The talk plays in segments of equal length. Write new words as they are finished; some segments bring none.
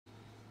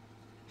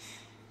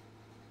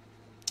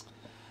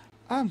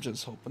I'm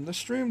just hoping the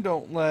stream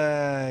don't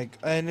lag.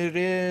 And it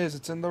is.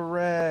 It's in the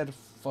red.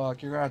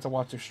 Fuck, you're gonna have to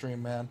watch the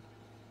stream, man.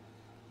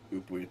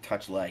 Oop, we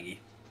touch laggy.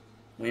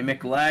 We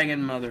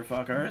McLagging,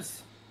 motherfuckers.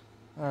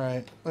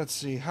 Alright, let's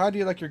see. How do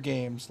you like your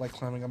games? Like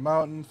climbing a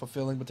mountain,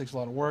 fulfilling but takes a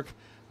lot of work.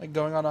 Like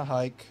going on a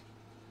hike.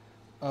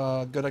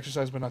 Good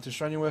exercise but not too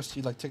strenuous.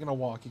 You like taking a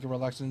walk. You can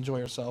relax and enjoy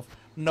yourself.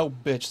 No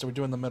bitch, so we're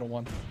doing the middle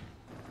one.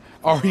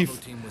 RE...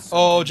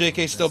 Oh,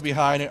 JK's still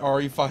behind it.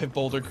 RE5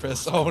 Boulder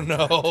Chris. Oh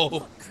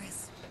no.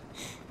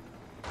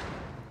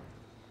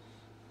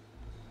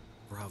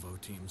 Bravo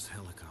team's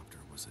helicopter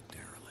was a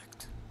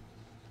derelict.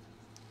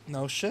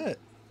 No shit.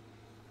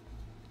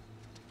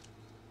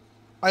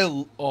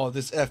 Oh,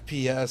 this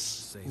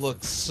FPS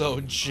looks so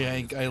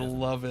jank. I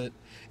love it.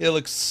 It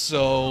looks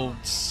so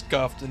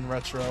scuffed and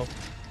retro.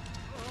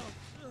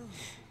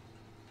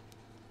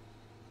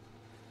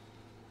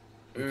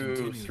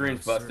 Ooh,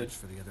 stream's busted.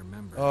 For the other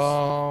members,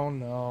 Oh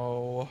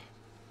no.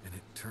 and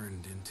it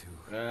turned into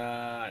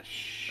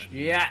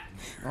shit.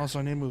 Also,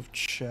 I need to move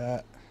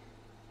chat.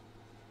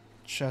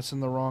 Chat's in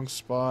the wrong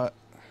spot.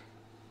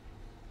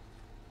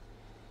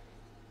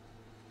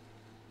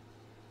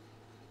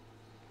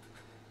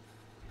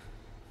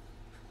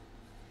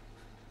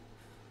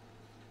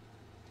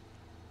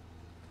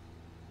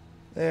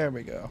 There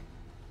we go.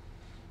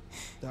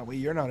 That way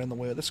you're not in the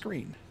way of the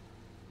screen.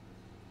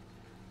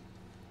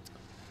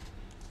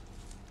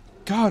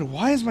 God,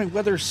 why is my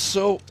weather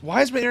so...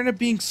 Why is my internet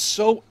being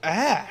so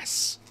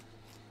ass?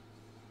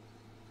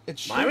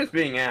 Mine was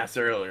being ass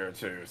earlier,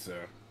 too, so...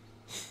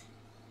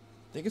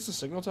 Think it's the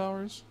signal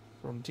towers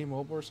from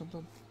T-Mobile or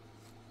something.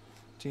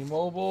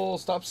 T-Mobile,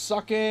 stop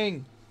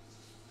sucking!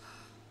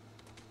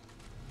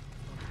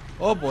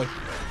 Oh boy.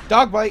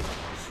 Dog bite!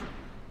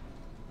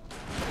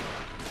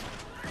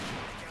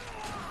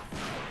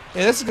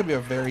 Yeah, this is going to be a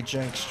very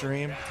jank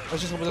stream.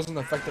 Let's just hope it doesn't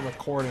affect the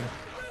recording.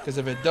 Because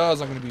if it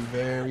does, I'm going to be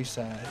very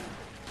sad.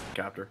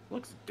 Copter.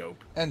 Looks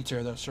dope.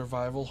 Enter the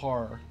survival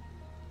horror.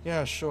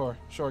 Yeah, sure.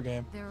 Sure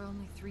game. There are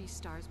only 3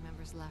 STARS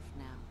members left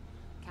now.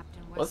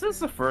 Captain Wesker, Was this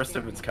the first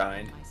of Barry, its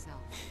kind? and myself.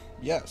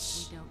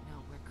 Yes. We don't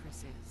know where Chris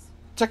is.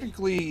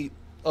 Technically,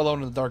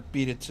 Alone in the Dark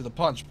beat it to the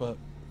punch, but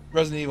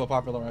Resident Evil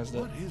popularized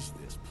it. what is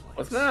this place?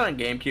 Wasn't that on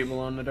GameCube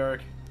Alone in the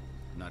Dark?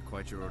 Not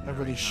quite your A ordinary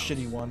really house,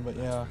 shitty one, but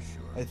that's yeah, for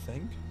sure. I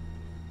think.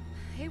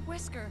 Hey,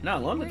 Wesker. No,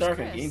 Alone in the where's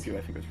Dark on Chris? GameCube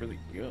I think was really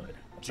good.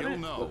 Jill,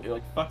 no. It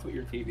like fucked with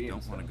your TV.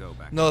 Don't and want to stuff. go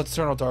back. No, it's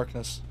Eternal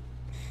Darkness.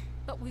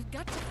 But we've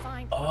got to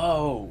find.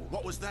 Oh.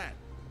 What was that?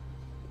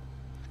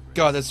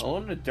 God, that's...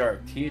 Alone in the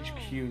Dark,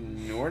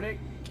 THQ Nordic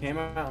came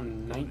out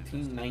in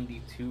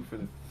 1992 for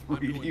the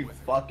 3D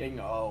fucking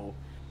O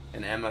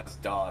and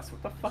MS-DOS.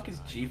 What the fuck is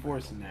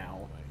GeForce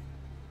Now?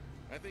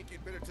 I think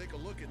you'd better take a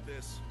look at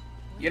this.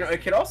 You know,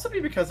 it could also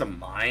be because of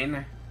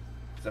mine.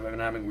 Because I've been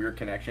having weird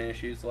connection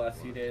issues the last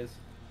few days.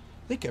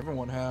 I think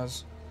everyone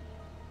has.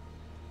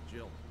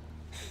 Jill.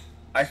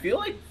 I feel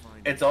like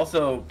it's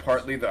also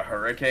partly the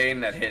hurricane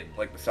that hit,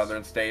 like, the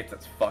southern states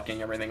that's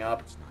fucking everything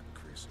up. It's not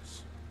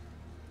Chris's.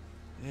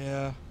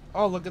 Yeah.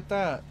 Oh, look at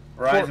that.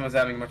 Verizon was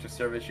having a bunch of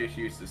service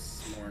issues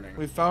this morning.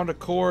 We found a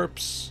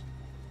corpse.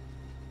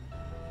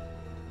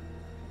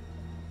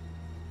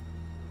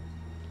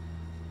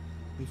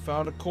 We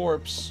found a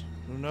corpse.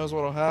 Who knows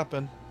what'll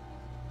happen?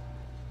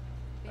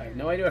 I have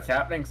no idea what's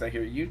happening because I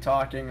hear you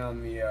talking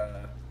on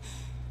the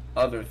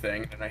other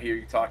thing, and I hear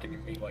you talking to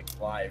me like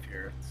live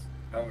here.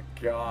 Oh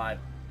god.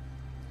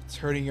 It's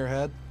hurting your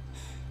head?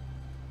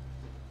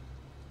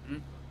 Hmm?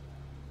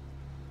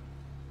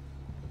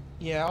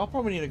 Yeah, I'll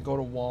probably need to go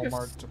to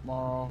Walmart Yes.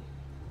 tomorrow.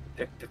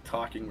 Stick to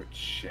talking with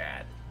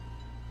chat.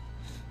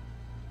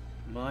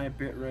 My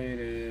bitrate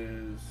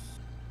is...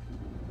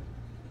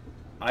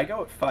 I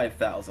go at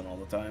 5,000 all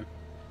the time.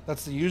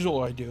 That's the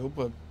usual I do,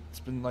 but it's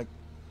been like...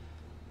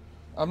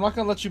 I'm not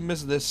gonna let you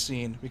miss this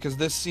scene, because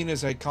this scene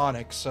is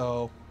iconic,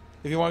 so...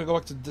 If you want to go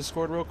back to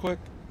Discord real quick.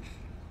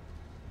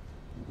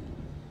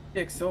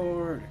 Dick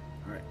Sword!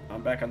 Alright,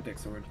 I'm back on Dick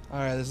Sword.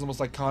 Alright, this is the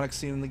most iconic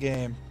scene in the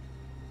game.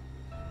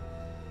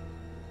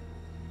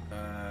 Hang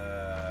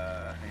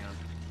on.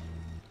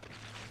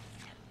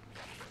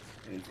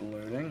 It's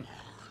loading.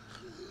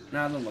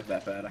 No, it doesn't look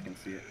that bad, I can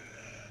see it.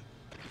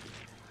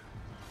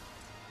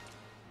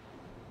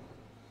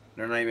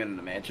 They're not even in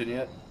the mansion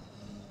yet.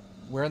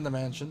 We're in the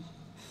mansion.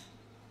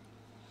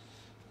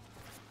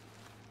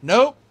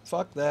 Nope!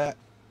 Fuck that.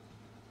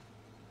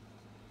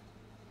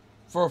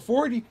 For a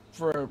 480,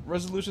 for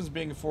resolutions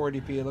being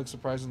 480p, it looks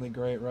surprisingly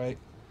great, right?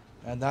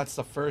 And that's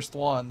the first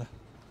one.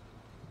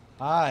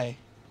 Hi.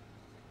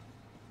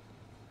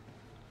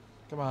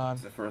 Come on.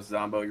 It's the first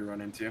Zombo you run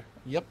into.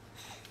 Yep.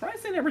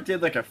 Surprised they never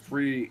did like a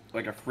free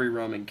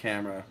roaming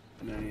camera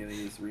in any of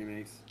these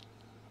remakes.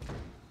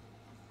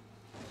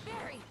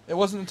 Barry. It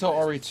wasn't until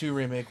RE2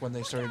 remake when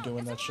they started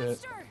doing that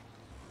shit.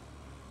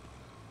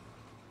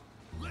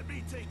 Let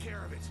me take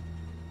care of it.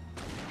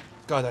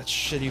 God, that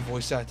shitty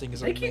voice acting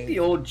is They keep the amazing.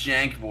 old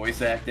jank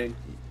voice acting.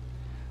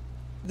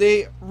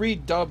 They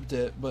redubbed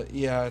it, but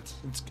yeah,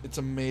 it's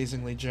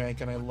amazingly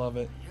jank, and I love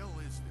it. Hell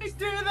is They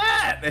do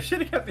that! They should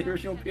have kept the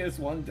original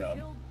PS1 dub.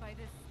 Killed by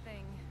this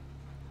thing.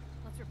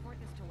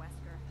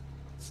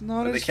 It's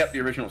not But they as... kept the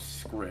original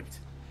script.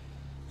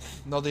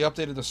 No, they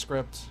updated the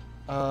script.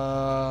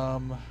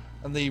 And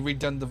they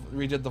redid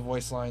the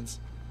voice lines.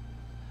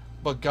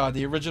 But God,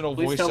 the original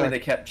Please voice tell me act... they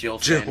kept Jill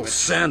Jill Sandwich.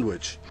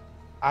 sandwich.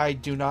 I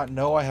do not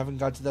know. I haven't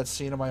got to that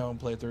scene in my own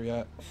playthrough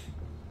yet. 'Cause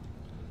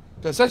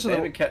If they essentially,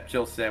 haven't kept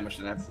Jill Sandwich,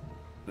 then that's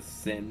the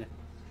sin.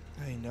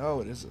 I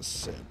know it is a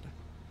sin.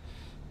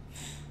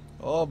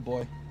 Oh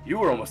boy, You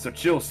were almost a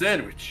Jill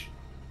Sandwich.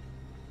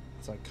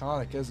 it's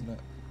iconic, isn't it?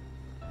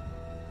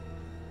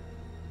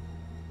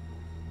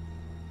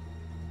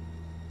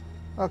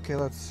 Okay,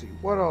 let's see.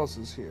 What else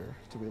is here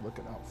to be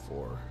looking out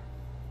for?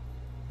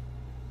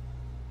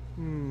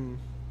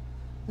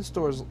 This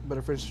door's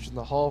better for in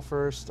the hall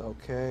first.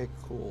 Okay,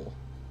 cool.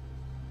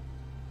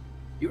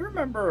 You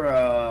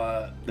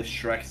remember the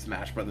Shrek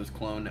Smash Brothers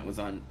clone that was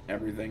on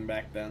everything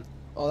back then?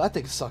 Oh, that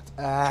thing sucked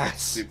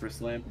ass. Super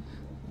Slam.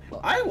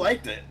 I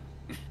liked it.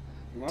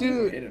 A lot of people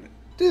Dude. hated it.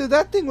 Dude,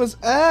 that thing was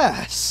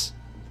ass.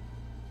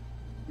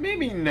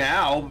 Maybe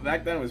now, but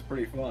back then it was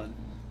pretty fun.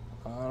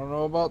 I don't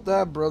know about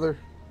that, brother.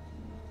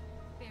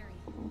 Barry,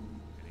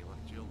 Any luck,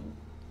 Jill?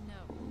 no,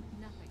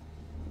 nothing.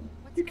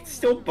 What's You can going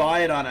still on? buy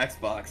it on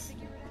Xbox.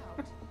 Figure it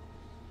out.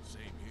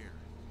 Same here.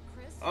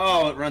 Chris?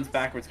 Oh, it runs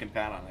backwards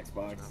compat on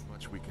Xbox. Not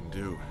much we can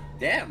do.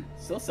 Damn,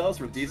 still sells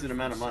for a decent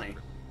amount of money.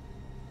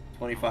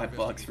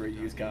 $25 for a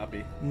used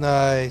copy.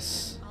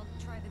 Nice. I'll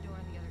try the door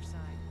on the other side.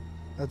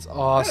 That's Is that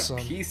awesome.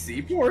 a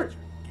PC port?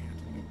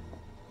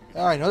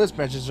 Oh, I know this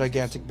bench is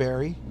gigantic,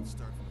 Barry. Let's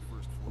start from the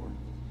first floor.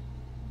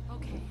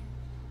 Okay.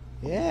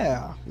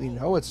 Yeah, we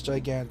know it's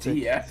gigantic.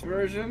 DS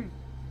version?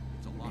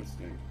 It's a lot.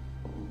 Interesting.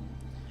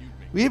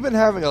 We've been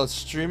having a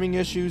streaming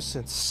issue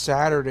since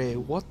Saturday.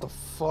 What the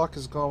fuck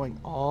is going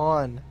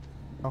on?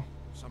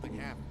 Something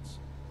happens.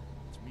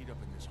 Let's meet up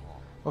in this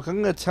hall. Look, I'm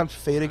gonna attempt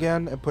Fate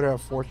again and put it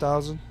at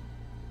 4,000.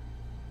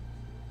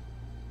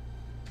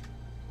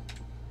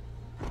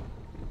 I'm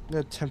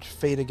gonna attempt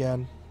Fate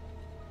again.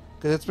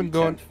 Cause it's been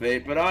going. Tempt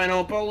fate, but I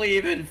don't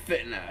believe in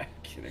fate. Nah,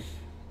 kidding.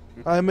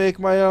 I make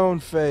my own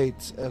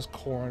fate, as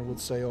Corrin would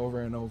say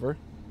over and over.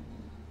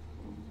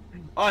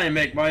 I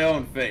make my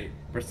own fate.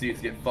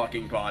 Proceeds to get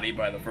fucking bodied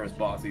by the first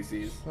boss he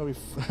sees.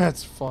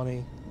 That's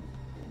funny.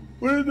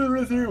 When did the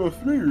Resident Evil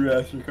 3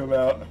 remaster come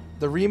out?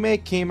 The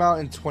remake came out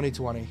in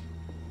 2020.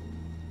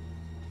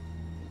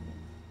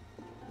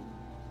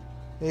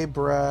 Hey,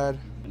 Brad.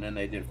 And then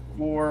they did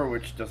 4,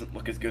 which doesn't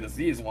look as good as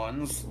these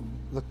ones.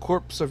 The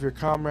corpse of your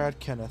comrade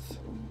Kenneth.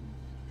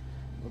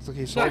 Looks like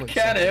he's Not holding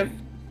Kenneth.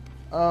 something.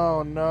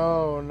 Oh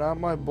no, not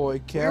my boy We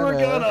Kenneth. were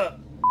gonna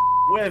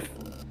with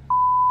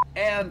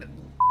and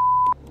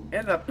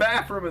in the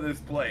bathroom of this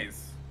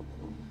place.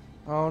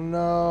 Oh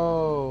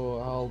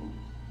no. I'll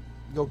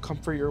go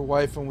comfort your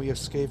wife when we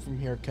escape from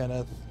here,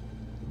 Kenneth.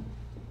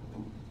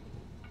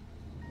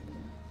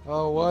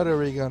 Oh, what are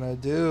we gonna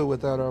do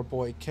without our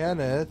boy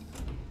Kenneth?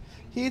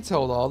 He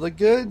told all the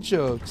good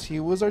jokes.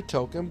 He was our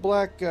token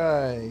black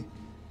guy.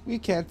 We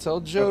can't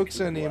tell jokes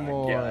Token black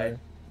anymore. guy.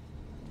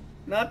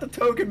 Not the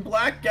token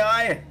black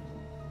guy.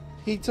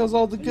 He tells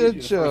all the I good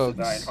usually supposed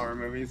to die in jokes. horror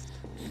movies.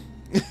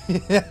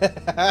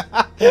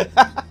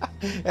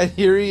 And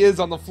here he is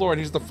on the floor, and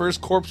he's the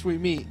first corpse we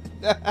meet.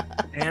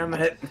 Damn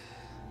it.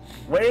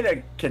 Way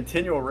to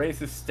continual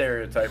racist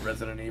stereotype,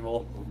 Resident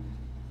Evil.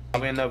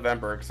 Probably in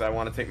November, because I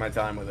want to take my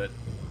time with it.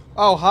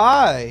 Oh,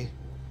 hi.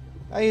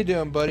 How you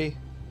doing, buddy?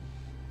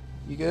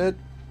 You good?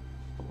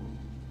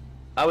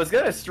 I was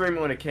gonna stream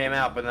it when it came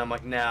out, but then I'm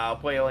like, nah, I'll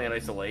play Alien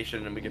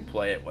Isolation, and we can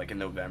play it like in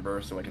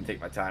November, so I can take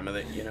my time with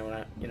it. You know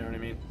what I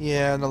mean?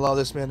 Yeah, and allow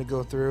this man to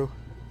go through.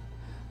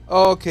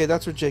 Oh, okay,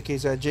 that's where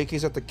JK's at.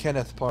 JK's at the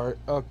Kenneth part.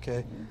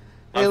 Okay.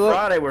 Hey, On look.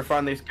 Friday, we're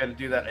finally gonna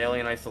do that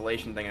Alien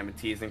Isolation thing I've been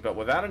teasing, but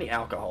without any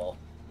alcohol.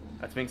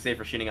 That's being saved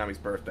for Shinigami's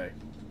birthday.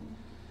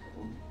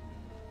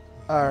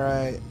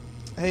 Alright.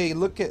 Hey,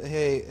 look at...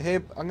 Hey,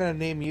 I'm gonna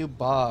name you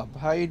Bob.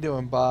 How you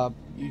doing, Bob?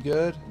 You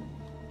good?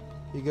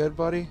 You good,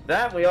 buddy?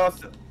 That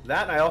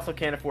I also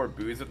can't afford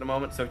booze at the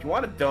moment. So if you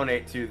want to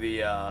donate to the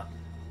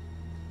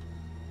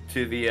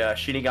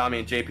Shinigami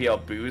and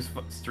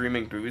JPL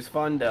streaming booze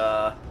fund,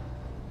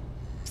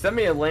 send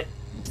me a link.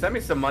 Send me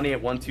some money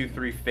at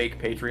 123 fake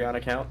Patreon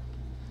account.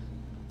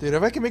 Dude,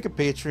 if I can make a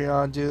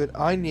Patreon, dude,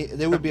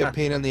 they would be a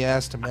pain in the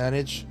ass to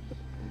manage.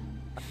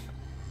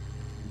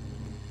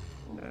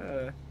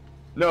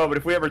 No, but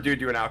if we ever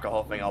do an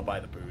alcohol thing, I'll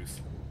buy the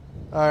booze.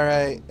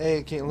 Alright.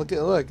 Hey, can't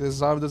look, this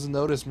zombie doesn't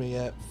notice me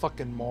yet.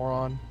 Fucking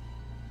moron.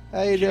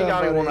 How you doing,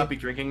 Shinigami will buddy? not be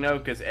drinking though,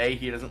 because A,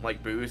 he doesn't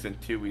like booze, and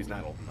 2, he's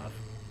not old enough.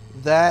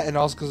 That, and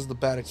also because of the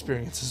bad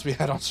experiences we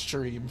had on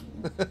stream.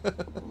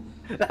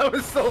 That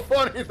was so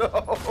funny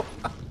though.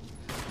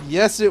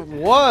 Yes, it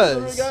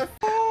was.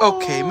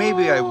 Okay,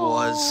 maybe I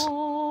was.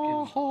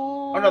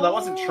 Oh no, that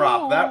wasn't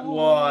Trop. That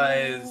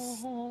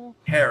was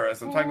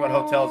Harris. I'm talking about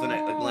hotels in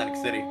Atlantic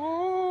City.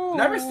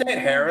 Never stay at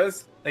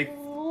Harris. They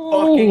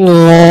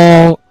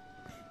fucking.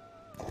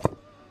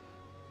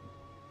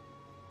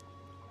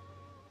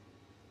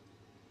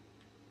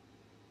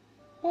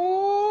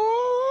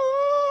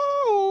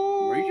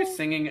 Were you just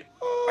singing?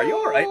 Are you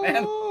alright,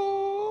 man?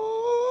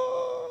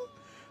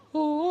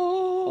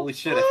 Holy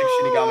shit, I think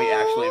Shinigami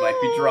actually might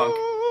be drunk.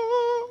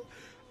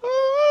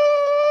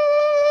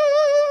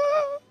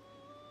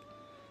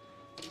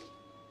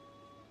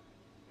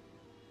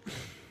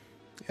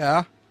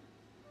 Yeah?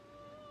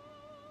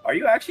 Are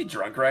you actually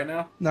drunk right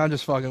now? No, I'm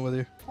just fucking with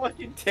you.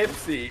 Fucking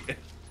tipsy.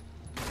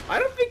 I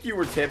don't think you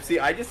were tipsy,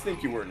 I just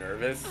think you were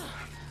nervous.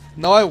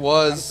 No, I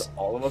was. That's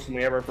all of us when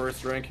we have our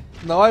first drink.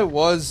 No, I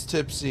was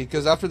tipsy,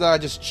 because after that I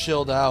just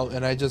chilled out,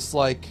 and I just,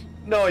 like...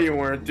 No, you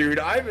weren't, dude.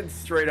 I've been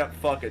straight up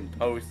fucking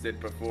toasted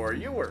before.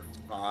 You were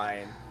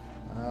fine.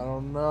 I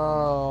don't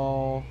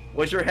know.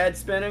 Was your head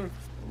spinning?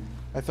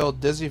 I felt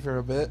dizzy for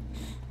a bit.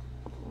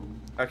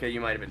 Okay,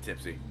 you might have been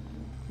tipsy.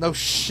 No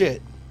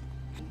shit.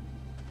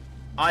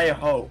 I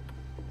hope.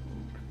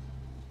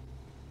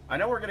 I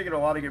know we're gonna get a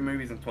lot of good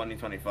movies in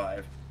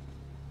 2025.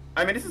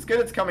 I mean, this is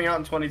good it's coming out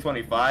in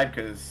 2025,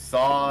 because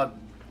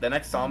the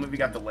next Saw movie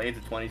got delayed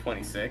to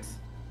 2026.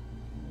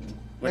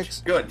 Which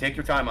is good, take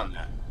your time on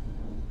that.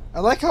 I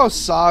like how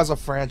Saw as a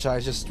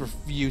franchise just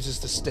refuses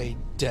to stay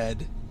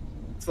dead.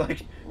 It's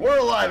like, we're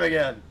alive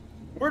again!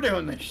 We're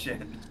doing this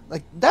shit!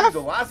 Like, that... Dude, the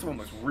last one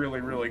was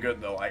really, really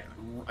good, though.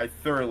 I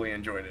thoroughly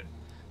enjoyed it.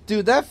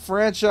 Dude, that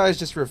franchise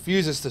just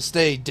refuses to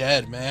stay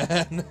dead,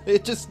 man.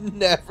 It just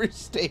never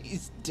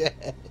stays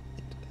dead.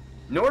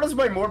 Nor does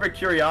my morbid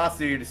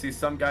curiosity to see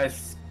some guy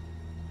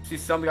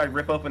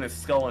rip open his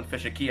skull and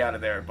fish a key out of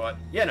there, but,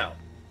 you know.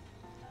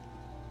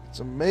 It's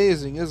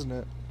amazing, isn't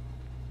it?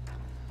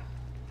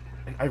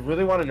 I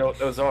really want to know what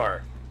those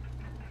are.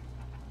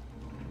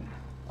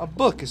 A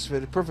book is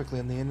fitted perfectly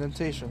in the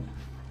indentation.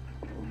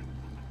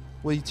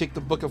 Will you take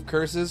the Book of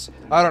Curses?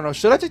 I don't know.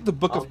 Should I take the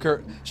Book of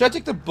Should I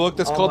take the book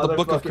that's called the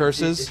Book of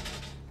Curses?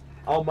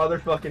 I'll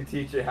motherfucking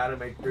teach you how to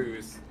make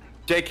booze.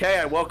 JK,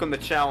 I welcome the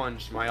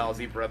challenge, my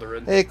Aussie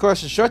brethren. Hey,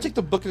 question. Should I take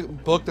the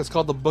book that's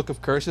called the Book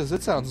of Curses?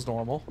 It sounds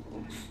normal.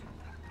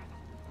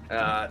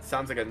 It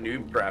sounds like a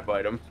noob crap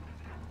item.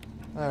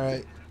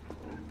 Alright.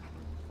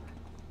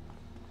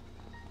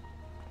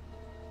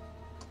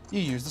 You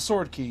use the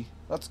sword key.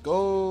 Let's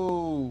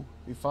go.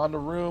 We found a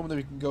room that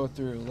we can go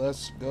through.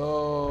 Let's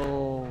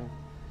go.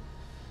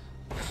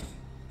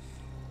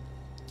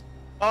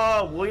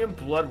 William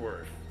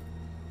Bloodworth.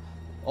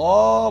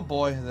 Oh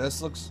boy,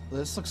 this looks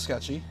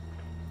sketchy.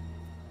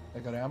 I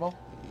got ammo?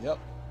 Yep.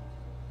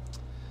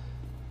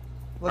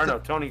 Or no,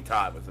 Tony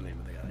Todd was the name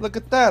of the guy. Look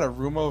at that, a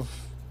room of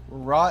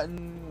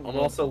rotten... I'm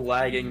also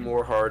lagging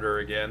more harder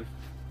again.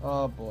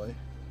 Oh boy.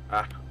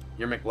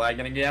 You're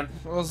McLagging again?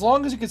 Well, as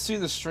long as you can see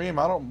the stream,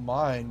 I don't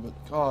mind, but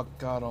oh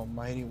god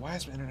almighty, why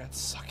is my internet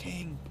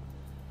sucking?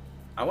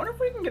 I wonder if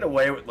we can get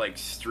away with, like,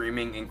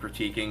 streaming and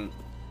critiquing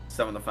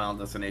some of the Final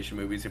Destination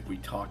movies if we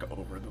talk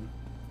over them.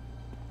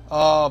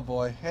 Oh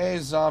boy. Hey,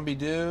 zombie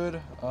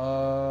dude.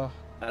 I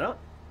don't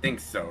think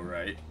so,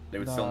 right? They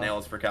would still No. nail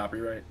us for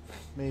copyright.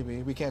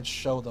 Maybe. We can't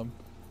show them.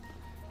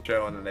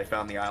 Show, and then they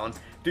found the island.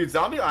 Dude,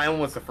 Zombie Island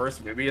was the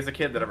first movie as a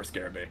kid that ever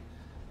scared me.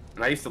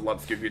 And I used to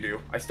love Scooby-Doo.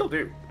 I still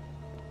do.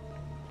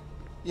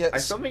 Yeah, I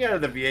still think out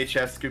of the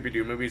VHS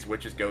Scooby-Doo movies,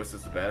 Witch's Ghost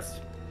is the best.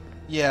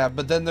 yeah,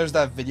 but then there's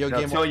that video And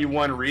I'll game. tell you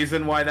one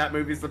reason why that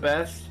movie's the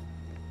best.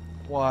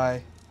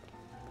 Why?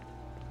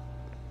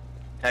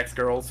 Hex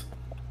Girls.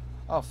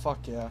 Oh,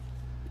 fuck yeah.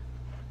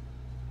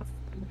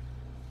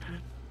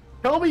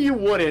 Tell me you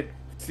wouldn't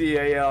see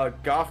a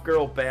goth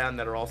girl band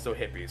that are also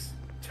hippies.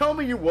 Tell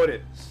me you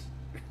wouldn't.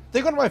 I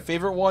think one of my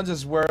favorite ones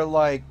is where,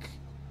 like...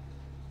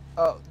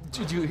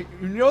 do you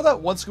know that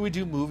one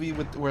Scooby-Doo movie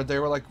where they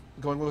were, like,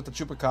 going with the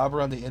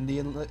Chupacabra and the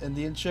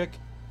Indian chick?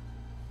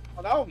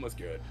 Oh, that one was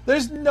good.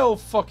 There's no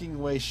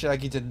fucking way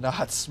Shaggy did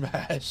not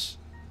smash.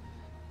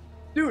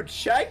 Dude,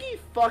 Shaggy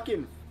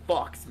fucking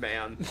fucks,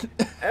 man.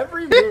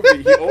 Every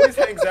movie, he always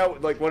hangs out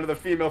with, like, one of the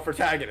female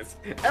protagonists.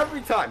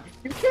 Every time.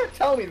 You can't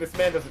tell me this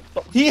man doesn't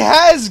fuck. He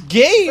has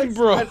game, Like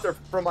bro! Spencer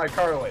from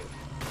iCarly.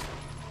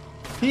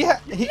 He You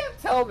can't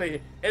tell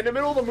me, in the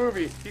middle of the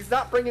movie, he's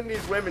not bringing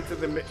these women to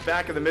the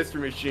back of the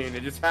Mystery Machine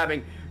and just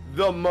having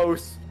the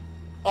most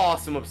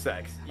awesome of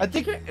sex. I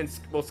think- And,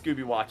 well,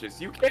 Scooby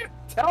watches. You can't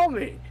tell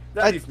me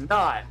that he's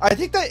not. I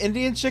think that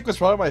Indian chick was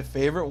probably my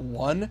favorite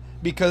one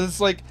because it's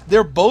like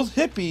they're both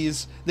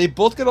hippies, they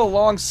both get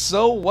along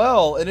so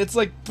well, and it's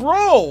like,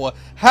 bro,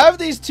 have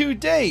these two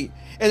date.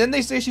 And then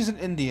they say she's an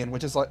Indian,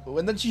 which is like,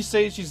 and then she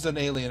says she's an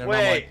alien, and I'm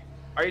Wait, like,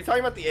 are you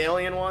talking about the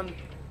alien one?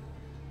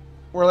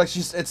 where like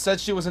it said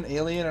she was an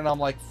alien, and I'm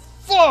like,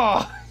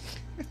 fuck.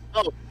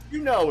 Oh, you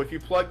know, if you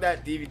plug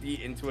that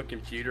DVD into a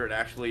computer, it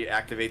actually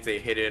activates a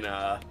hidden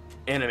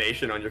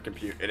animation on your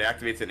computer. It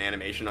activates an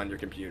animation on your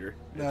computer.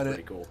 It's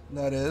pretty cool.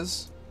 That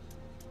is.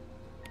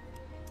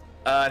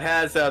 It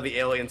has the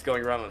aliens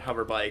going around on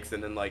hover bikes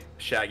and then like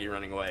Shaggy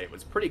running away. It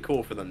was pretty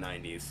cool for the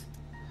 90s.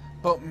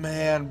 But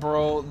man,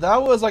 bro,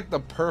 that was like the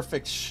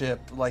perfect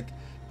ship. Like,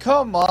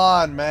 come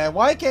on, man.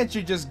 Why can't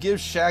you just give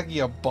Shaggy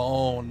a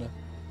bone?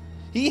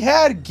 He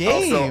had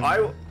game.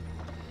 Also,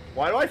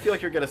 why do I feel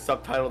like you're gonna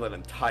subtitle that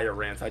entire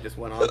rant I just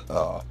went on?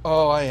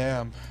 Oh, I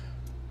am.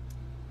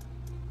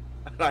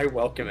 I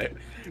welcome it.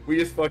 We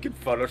just fucking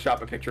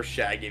Photoshop a picture of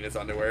Shaggy in his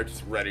underwear,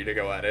 just ready to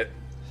go at it.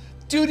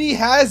 Dude, he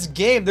has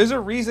game. There's a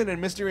reason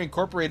in Mystery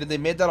Incorporated they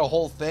made that a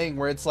whole thing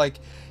where it's like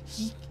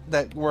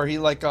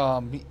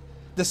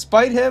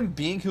despite him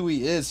being who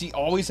he is, he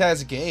always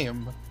has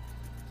game.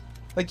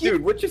 Like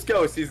Dude, Witch's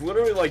Ghost, he's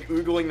literally like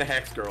oogling the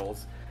Hex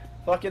Girls.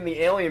 Fucking the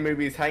Alien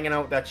movie, he's hanging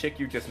out with that chick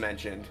you just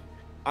mentioned.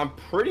 I'm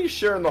pretty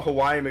sure in the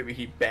Hawaii movie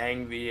he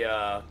banged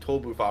the toll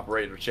booth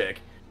operator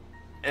chick.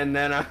 And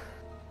then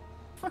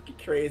fucking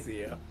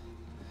crazy, yeah.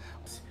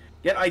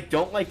 Yet I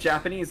don't like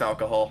Japanese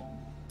alcohol.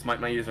 It's my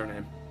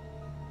username.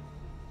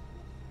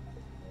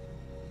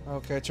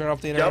 Okay, turn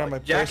off the internet on my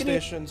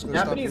PlayStation.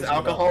 Japanese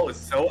alcohol is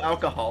so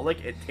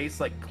alcoholic, it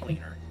tastes like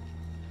cleaner.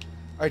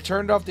 I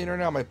turned off the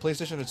internet on my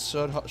PlayStation.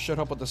 It should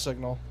help with the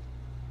signal.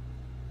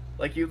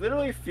 Like, you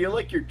literally feel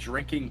like you're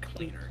drinking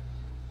cleaner.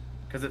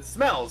 Because it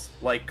smells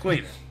like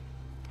cleaner.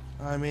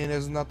 I mean,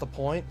 isn't that the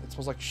point? It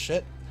smells like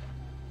shit.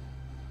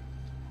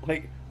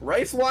 Like,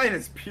 rice wine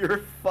is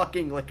pure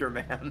fucking liquor,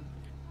 man.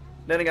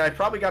 Then again, I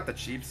probably got the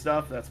cheap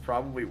stuff. That's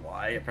probably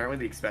why. Apparently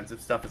the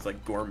expensive stuff is,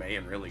 like, gourmet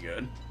and really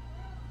good.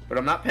 But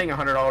I'm not paying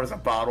 $100 a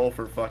bottle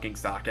for fucking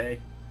sake.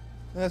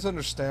 That's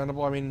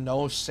understandable. I mean,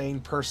 no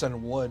sane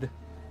person would.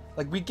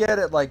 Like, we get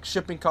it, like,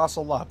 shipping costs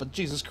a lot, but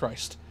Jesus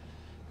Christ.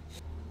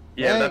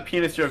 Yeah, that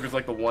penis joke is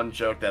like the one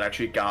joke that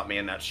actually got me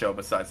in that show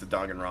besides the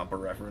Danganronpa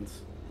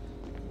reference.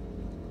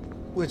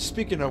 Which,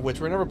 speaking of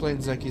which, we're never playing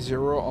Zenki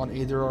Zero on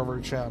either of our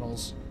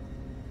channels.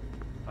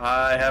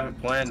 I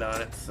haven't planned on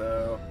it,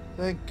 so...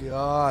 Thank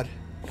God.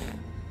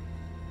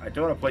 I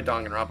do want to play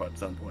Danganronpa at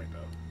some point,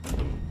 though.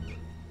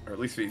 Or at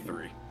least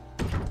V3.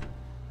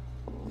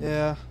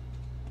 Yeah.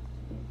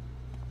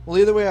 Well,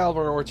 either way,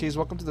 Albert Ortiz,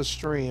 welcome to the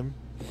stream.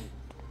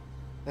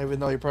 Even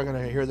though you're probably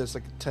going to hear this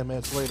like 10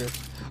 minutes later.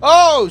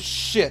 Oh,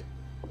 shit!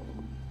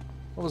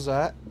 What was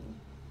that?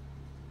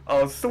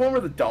 Oh, is this the one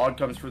where the dog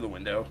comes through the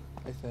window?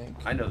 I think.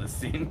 I know this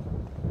scene.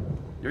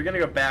 You're gonna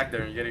go back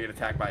there and you're gonna get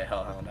attacked by a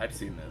hellhound. I've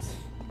seen this.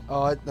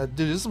 Oh, dude,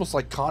 this is the most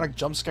iconic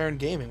jump scare in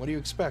gaming. What do you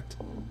expect?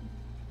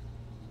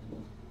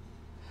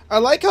 I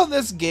like how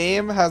this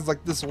game has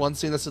like this one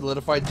scene that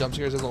solidified jump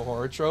scares as a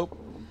horror trope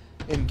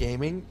in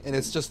gaming, and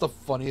it's just the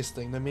funniest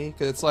thing to me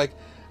because it's like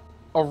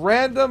a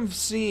random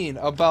scene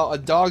about a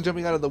dog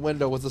jumping out of the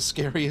window was the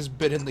scariest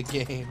bit in the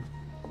game,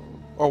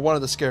 or one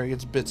of the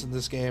scariest bits in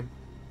this game.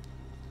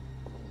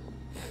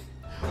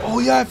 Oh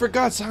yeah, I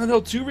forgot. Silent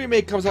Hill 2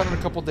 remake comes out in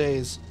a couple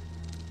days.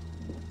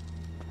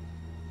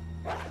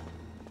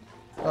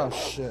 Oh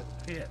shit.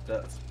 Yeah, it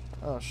does.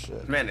 Oh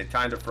shit. Man, they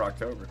timed it for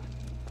October.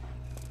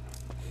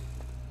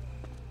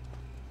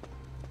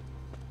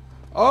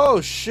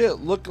 Oh shit,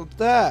 look at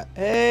that.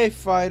 Hey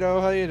Fido,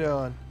 how you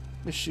doing?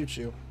 Let me shoot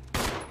you.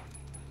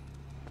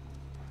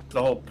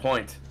 The whole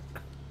point.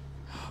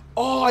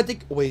 Oh, I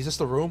think... Wait, is this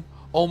the room?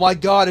 Oh my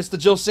god, it's the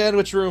Jill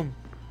Sandwich room.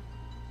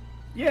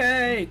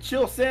 Yay,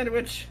 chill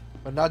sandwich.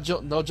 But not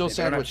Jill, no Jill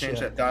Sandwich change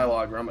yet. that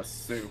dialogue or I'm a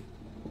sue.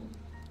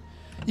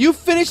 You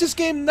finished this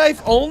game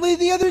knife only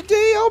the other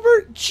day,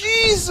 Albert?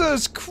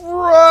 Jesus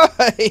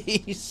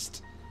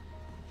Christ!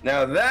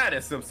 Now that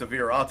is some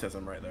severe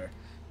autism right there.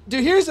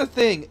 Dude, here's the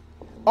thing.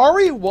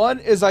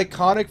 RE1 is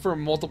iconic for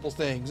multiple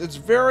things. It's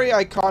very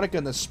iconic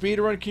in the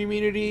speedrun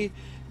community.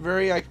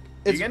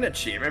 You get an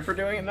achievement for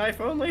doing it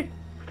knife only?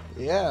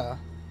 Yeah.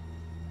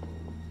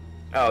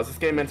 Oh, is this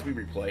game meant to be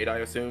replayed, I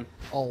assume?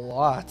 A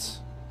lot.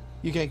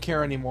 You can't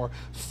care anymore.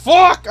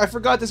 Fuck! I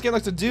forgot this game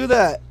likes to do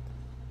that.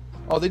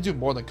 Oh, they do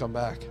more than come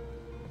back.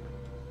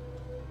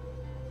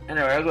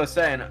 Anyway, I was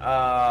saying,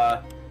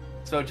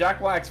 so Jack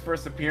Black's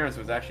first appearance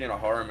was actually in a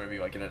horror movie,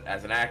 like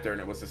as an actor, and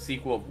it was a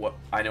sequel of What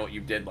I Know What You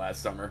Did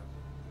Last Summer,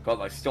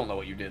 called I Still Know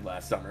What You Did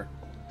Last Summer.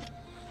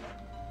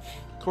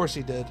 Of course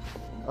he did.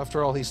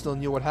 After all, he still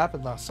knew what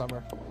happened last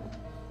summer.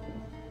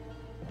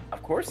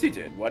 Of course he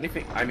did. What do you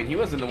think? I mean, he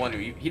wasn't the one who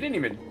he didn't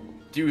even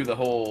do the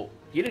whole.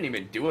 He didn't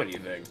even do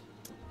anything.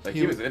 Like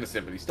he was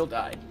innocent, but he still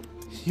died.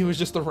 He was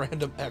just a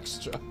random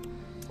extra.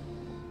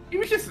 He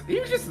was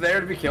just there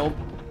to be killed.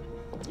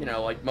 You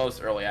know, like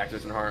most early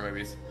actors in horror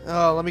movies.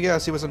 Oh, let me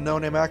guess. He was a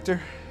no-name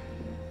actor.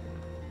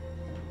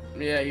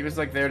 Yeah, he was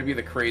like there to be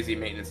the crazy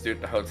maintenance dude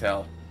at the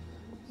hotel.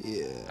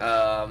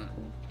 Yeah.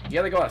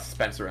 Yeah, they got a lot of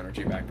Spencer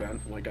energy back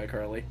then, like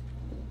iCarly.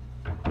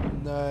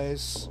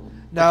 Nice.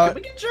 Now, can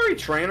we get Jerry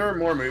Trainer in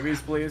more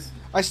movies, please?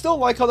 I still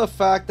like how the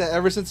fact that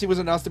ever since he was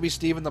announced to be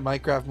Steve in the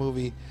Minecraft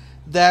movie,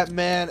 that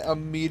man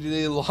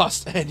immediately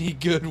lost any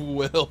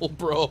goodwill,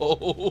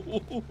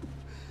 bro.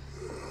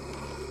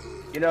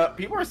 You know,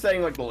 people are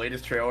saying like the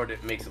latest trailer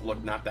that makes it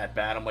look not that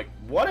bad. I'm like,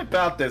 what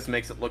about this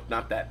makes it look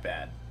not that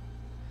bad?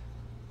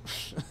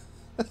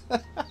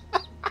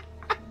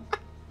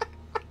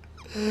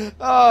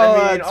 Oh, I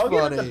mean, that's I'll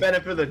funny. give it the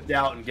benefit of the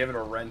doubt and give it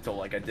a rental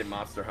like I did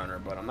Monster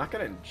Hunter, but I'm not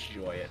gonna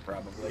enjoy it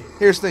probably.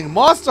 Here's the thing: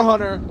 Monster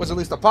Hunter was at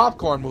least a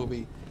popcorn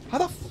movie. How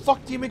the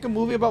fuck do you make a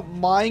movie about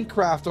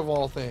Minecraft of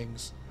all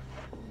things?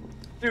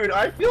 Dude,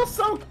 I feel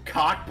so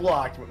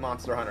cock-blocked with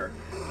Monster Hunter.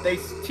 They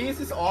tease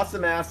this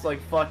awesome-ass,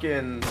 like,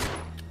 fucking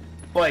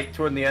fight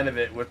toward the end of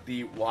it with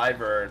the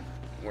Wyvern,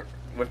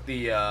 with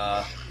the,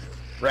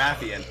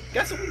 Rathian.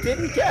 Guess what we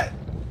didn't get?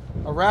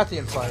 A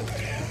Rathian fight.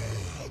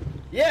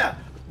 Yeah,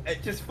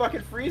 it just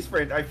fucking freeze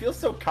framed. I feel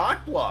so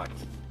cock blocked.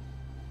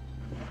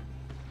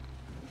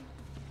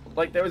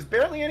 Like there was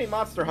barely any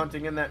monster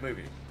hunting in that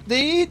movie.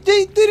 They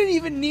didn't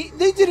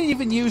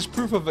even use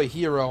proof of a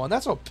hero, and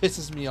that's what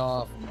pisses me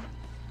off.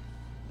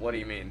 What do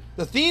you mean?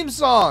 The theme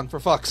song, for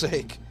fuck's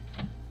sake.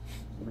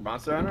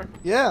 Monster Hunter?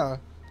 Yeah.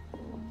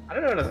 I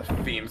don't know it as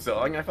a theme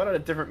song. I thought it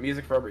had different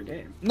music for every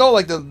game. No,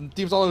 like the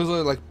theme song was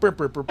like.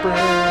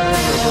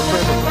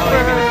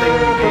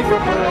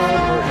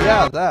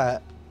 Yeah,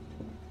 that.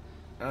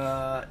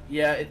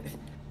 Yeah.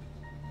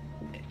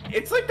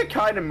 It's like the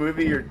kind of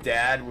movie your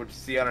dad would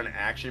see on an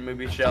action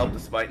movie shelf,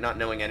 despite not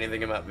knowing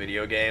anything about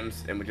video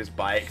games, and would just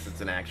buy it because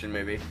it's an action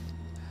movie.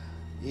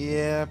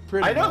 Yeah,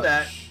 pretty I know much.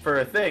 that for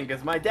a thing,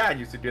 because my dad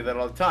used to do that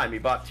all the time. He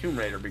bought Tomb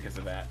Raider because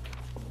of that.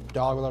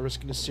 Dog without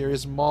risking a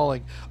serious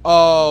mauling.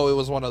 Oh, it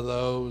was one of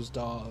those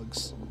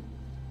dogs.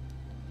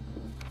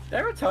 Did I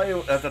ever tell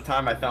you at the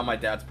time I found my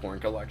dad's porn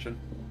collection?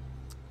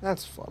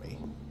 That's funny.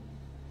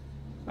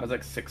 I was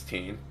like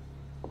 16.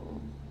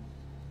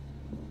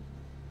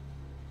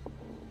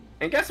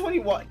 And guess what he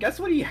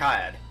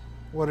had?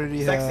 What did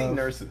he Sexy have?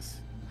 nurses.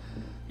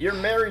 You're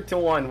married to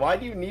one. Why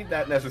do you need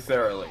that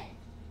necessarily?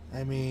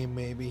 I mean,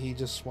 maybe he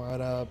just wanted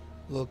to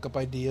look up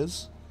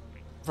ideas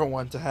for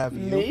one to have you.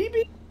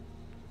 Maybe?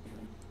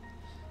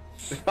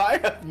 I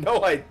have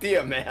no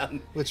idea,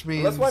 man. Which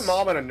means... Unless my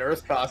mom in a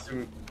nurse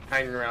costume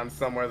hanging around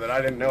somewhere that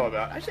I didn't know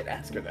about. I should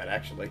ask her that,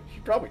 actually.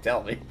 She'd probably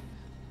tell me.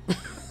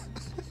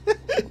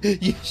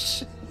 You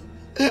should...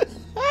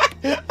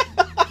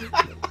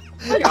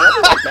 Hang on,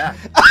 I'll be right back.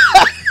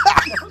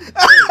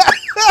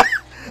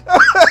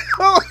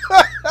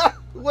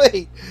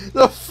 Wait,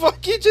 the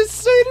fuck you just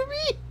say to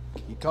me?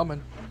 He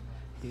coming.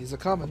 He's a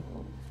coming.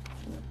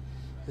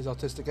 His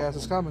autistic ass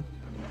is coming.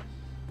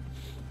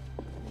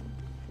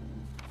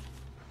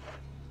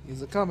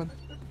 He's a coming.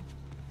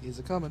 He's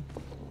a coming.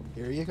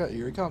 Here he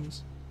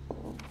comes.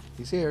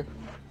 He's here.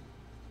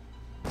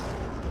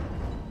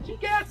 She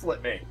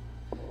gaslit me.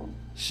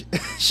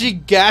 She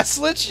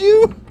gaslit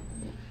you?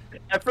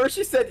 At first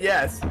she said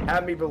yes,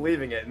 had me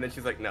believing it, and then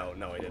she's like, no,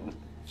 I didn't.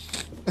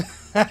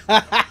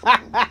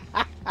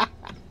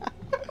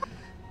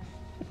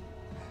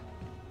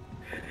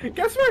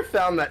 Guess where I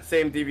found that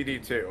same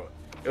DVD too?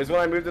 It was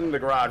when I moved into the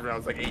garage when I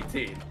was like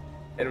 18.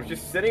 And it was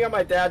just sitting on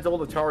my dad's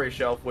old Atari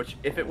shelf, which,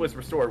 if it was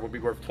restored, would be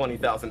worth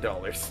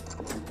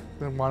 $20,000.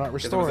 Then why not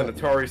Because it restore was it? an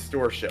Atari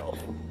store shelf.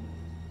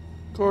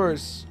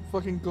 Course.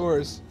 Fucking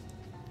course.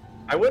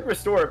 I would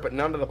restore it, but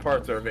none of the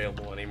parts are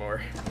available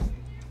anymore.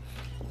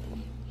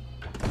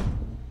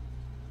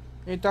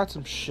 Ain't that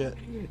some shit?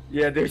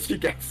 Yeah, dude, she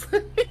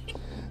gaslit me.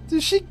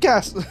 Dude, she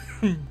gaslit...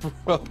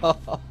 Bro.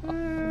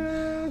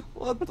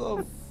 What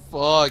the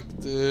fuck,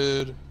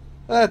 dude?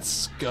 That's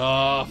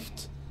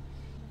scuffed.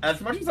 As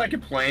much as I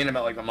complain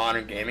about like the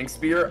modern gaming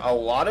sphere, a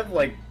lot of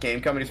like game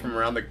companies from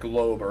around the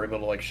globe are able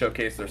to like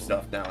showcase their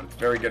stuff now, and it's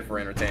very good for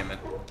entertainment.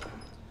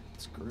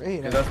 It's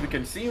great. Because as we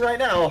can see right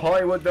now,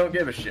 Hollywood don't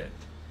give a shit.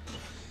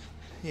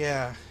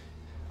 Yeah.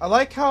 I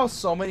like how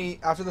so many,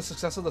 after the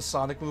success of the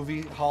Sonic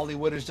movie,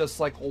 Hollywood is just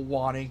like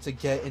wanting to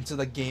get into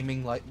the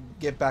gaming, like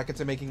get back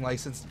into making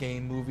licensed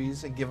game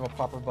movies and give them a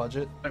proper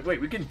budget. Like, wait,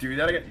 we can do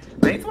that again?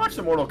 I need to watch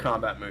the Mortal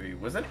Kombat movie.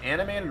 Was it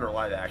animated or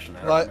live action?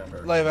 I don't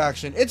remember. Live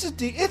action. It's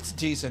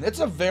decent. It's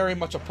very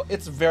much a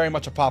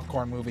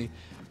popcorn movie.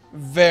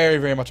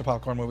 Very much a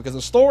popcorn movie because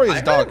the story is I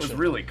heard dog it was shit.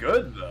 really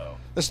good though.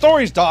 The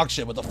story's dog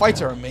shit, but the fights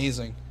are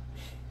amazing.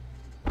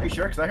 Are you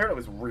sure? Because I heard it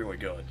was really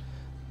good.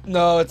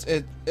 No, it's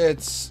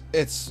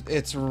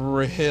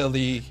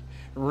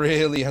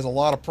really has a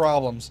lot of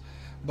problems,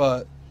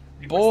 but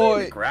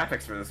boy, The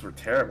graphics for this were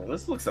terrible.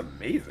 This looks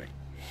amazing.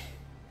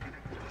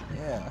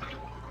 yeah.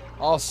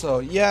 Also,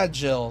 yeah,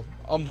 Jill.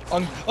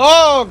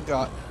 Oh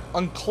god,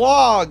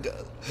 unclog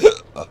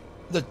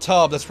the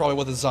tub. That's probably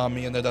what the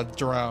zombie in there that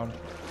drowned.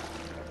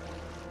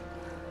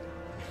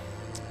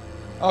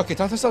 Okay,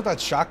 time to start that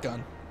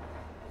shotgun.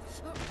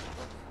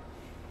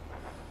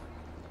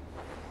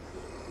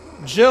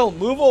 Jill,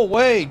 move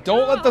away!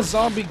 Don't let the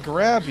zombie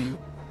grab you.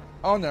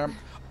 Oh no!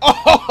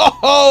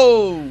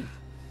 Oh!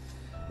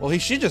 Well,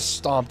 she just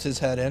stomped his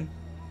head in.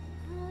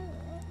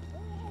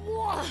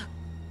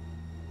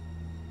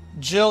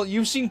 Jill,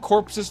 you've seen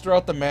corpses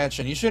throughout the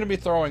mansion. You shouldn't be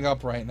throwing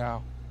up right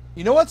now.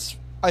 You know what's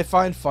I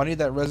find funny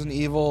that Resident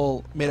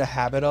Evil made a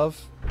habit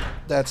of,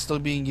 that's still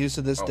being used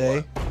to this day?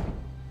 What?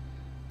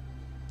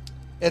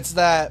 It's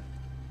that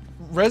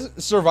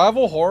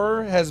survival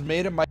horror has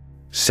made it my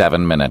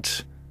 7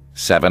 minutes.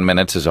 7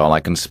 minutes is all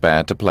I can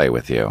spare to play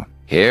with you.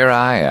 Here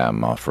I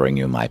am offering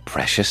you my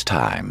precious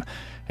time,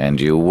 and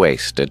you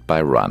waste it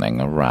by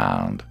running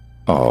around.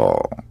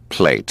 Oh,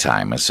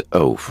 playtime is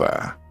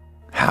over.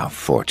 How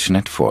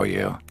fortunate for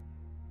you.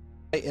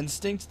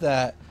 instinct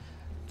that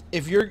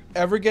if you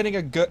ever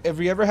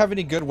have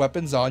any good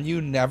weapons on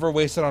you, never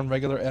waste it on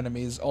regular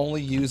enemies.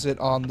 Only use it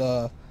on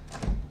the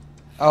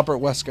Albert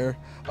Wesker.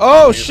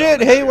 Oh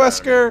shit! Hey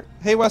Wesker!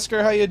 Hey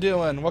Wesker, how you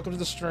doing? Welcome to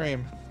the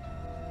stream.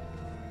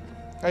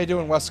 How you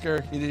doing,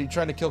 Wesker? You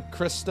trying to kill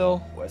Chris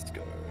still?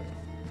 Wesker.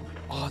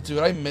 Oh, dude,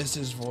 I miss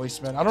his voice,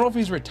 man. I don't know if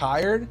he's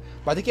retired,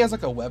 but I think he has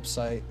like a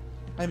website.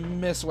 I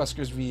miss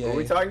Wesker's VA. What are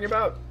we talking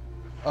about?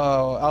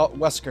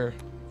 Wesker,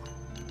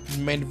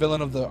 main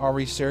villain of the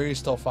RE series,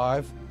 still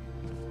 5.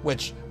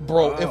 Which,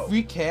 bro, if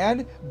we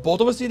can,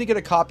 both of us need to get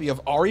a copy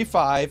of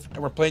RE5, and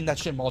we're playing that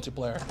shit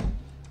multiplayer.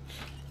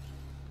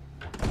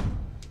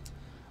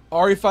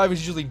 RE5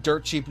 is usually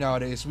dirt cheap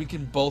nowadays. We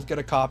can both get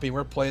a copy, and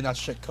we're playing that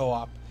shit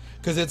co-op.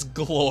 Because it's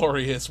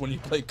glorious when you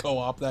play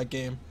co-op that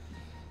game.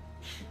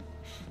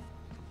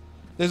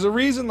 There's a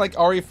reason, like,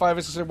 RE5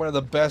 is considered one of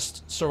the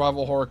best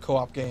survival horror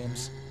co-op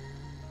games.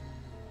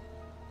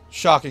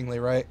 Shockingly,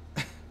 right?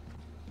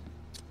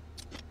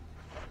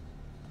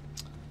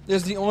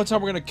 This is the only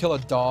time we're going to kill a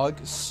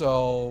dog,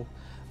 so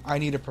I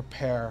need to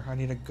prepare. I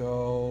need to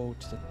go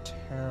to the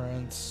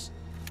Terrence.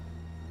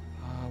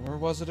 Where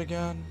was it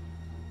again?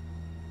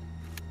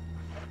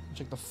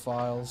 Check the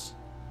files.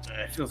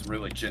 It feels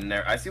really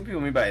generic. I see what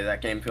people mean by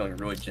that game feeling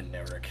really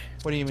generic.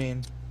 What do you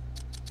mean?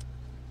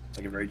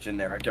 Like a very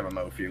generic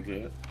MMO feel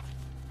to it.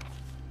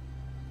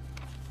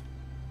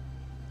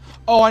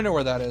 Oh, I know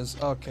where that is.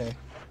 Okay.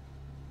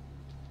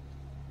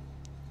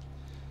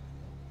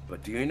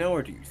 But do you know,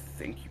 or do you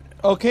think you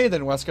know? Okay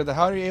then, Wesker.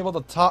 How are you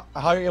able to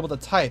How are you able to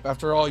type?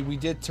 After all, we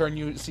did turn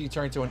you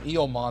into an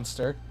eel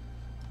monster.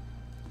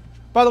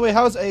 By the way,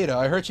 how's Ada?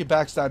 I heard she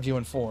backstabbed you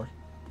in 4.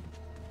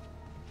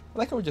 I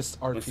like how we're just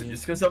RPing. Listen,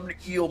 just because I'm an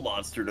eel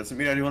monster doesn't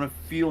mean I don't have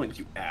feelings,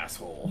 you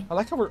asshole. I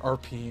like how we're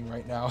RPing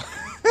right now.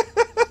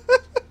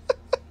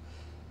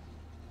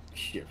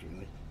 Shit,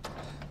 really.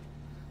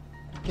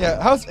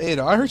 Yeah, how's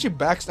Ada? I heard she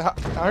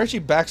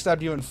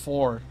backstabbed you in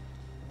 4. Are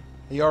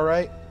you all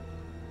right?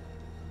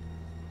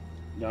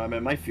 No,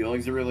 man, my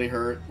feelings are really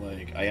hurt.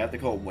 Like, I had to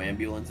call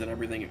ambulance and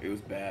everything. It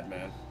was bad,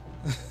 man.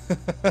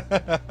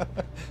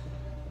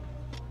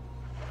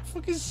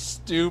 Fucking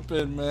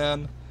stupid,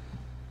 man.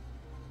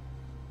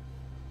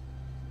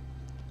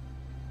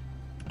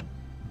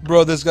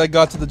 Bro, this guy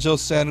got to the Jill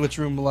sandwich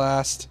room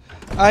last.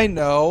 I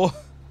know.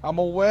 I'm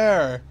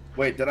aware.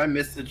 Wait, did I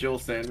miss the Jill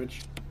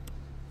sandwich?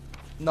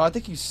 No, I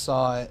think you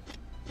saw it.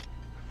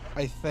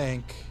 I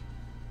think.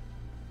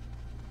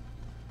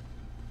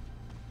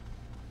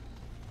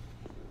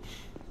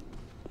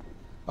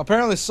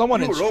 Apparently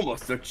someone... You were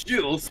almost a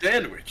Jill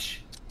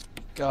sandwich.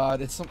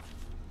 God, it's some...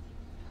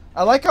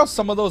 I like how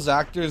some of those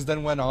actors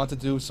then went on to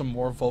do some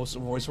more voice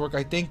work.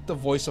 I think the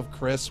voice of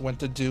Chris went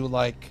to do,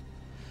 like...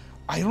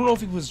 I don't know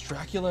if he was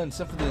Dracula in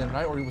Symphony of the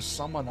Night or he was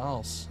someone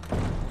else.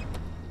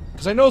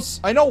 Because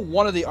I know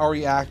one of the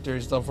RE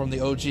actors, though, from the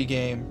OG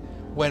game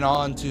went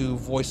on to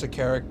voice a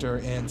character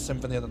in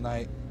Symphony of the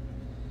Night.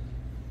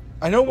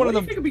 I know one of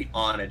them... What do you think would be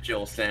on a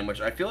Jill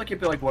sandwich? I feel like it'd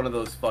be like one of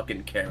those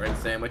fucking Karen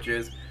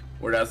sandwiches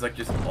where it has, like,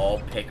 just all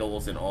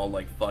pickles and all,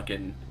 like,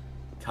 fucking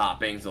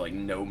toppings and, like,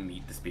 no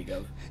meat to speak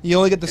of. You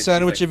only get the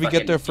sandwich like, if you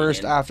get there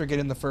first vegan. after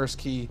getting the first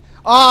key.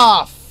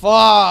 Ah,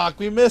 fuck!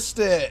 We missed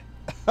it!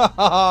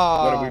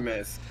 What did we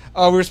miss?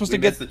 Oh, we were supposed to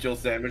missed get the Jill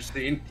sandwich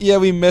scene. Yeah,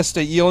 we missed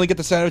it. You only get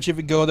the sandwich if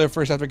you go there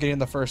first after getting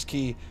the first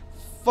key.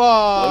 Fuck!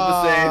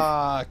 Load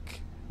the save.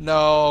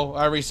 No,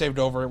 I resaved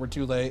over it. We're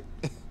too late.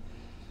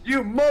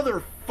 You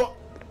motherfucker!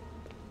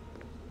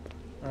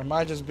 Or am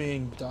I just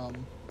being dumb?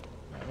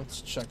 Right,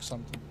 let's check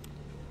something.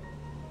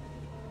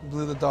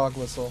 Blew the dog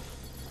whistle.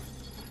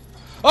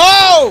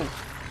 Oh!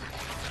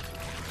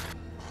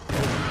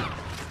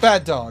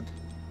 Bad dog.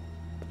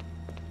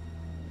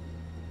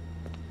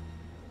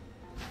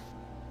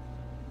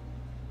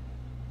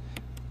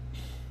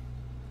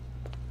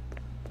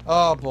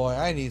 Oh boy,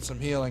 I need some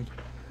healing.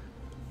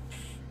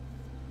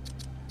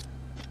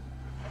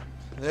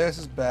 This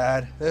is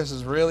bad. This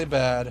is really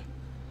bad.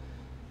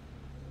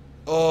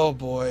 Oh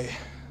boy.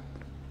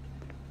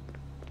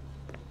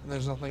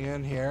 There's nothing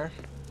in here.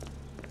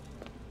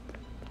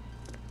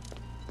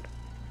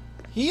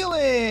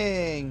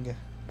 Healing!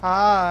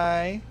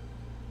 Hi!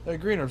 There are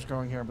green herbs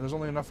growing here, but there's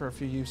only enough for a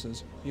few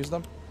uses. Use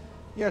them?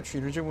 Yeah,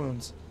 treated your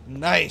wounds.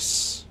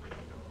 Nice!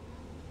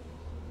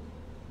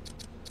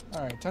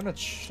 Alright, time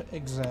to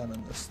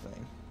examine this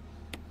thing.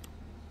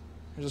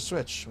 Here's a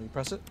switch. Will you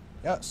press it?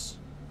 Yes.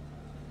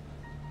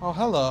 Oh,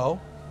 hello.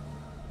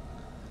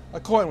 A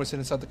coin was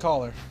hidden inside the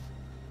collar.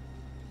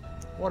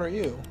 What are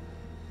you?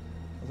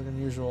 Nothing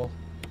unusual.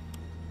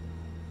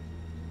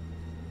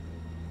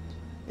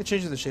 It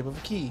changes the shape of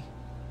a key.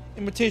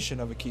 Imitation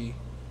of a key.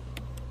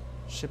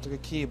 Shaped like a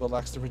key, but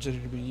lacks the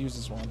rigidity to be used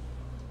as one.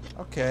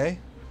 Okay.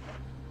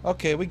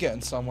 Okay, we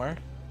getting somewhere.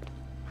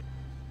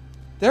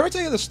 Did I ever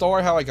tell you the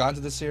story how I got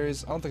into this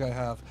series? I don't think I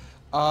have.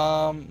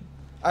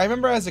 I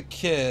remember as a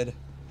kid,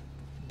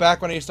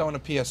 back when I used to own a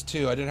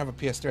PS2, I didn't have a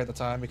PS3 at the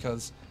time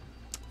because,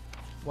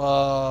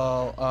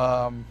 well,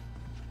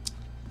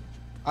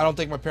 I don't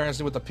think my parents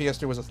knew what the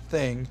PS3 was a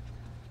thing.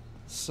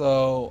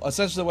 So,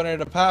 essentially what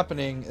ended up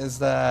happening is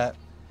that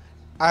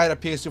I had a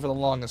PS2 for the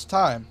longest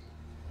time.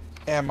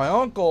 And my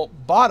uncle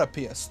bought a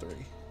PS3.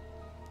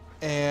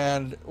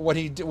 And what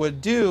he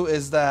would do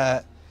is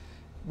that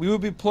we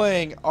would be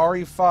playing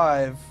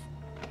RE5.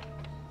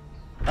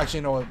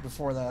 Actually, no,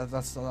 before that,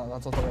 that's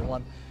not the right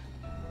one.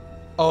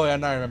 Oh yeah,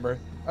 now I remember.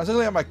 I was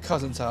literally at my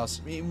cousin's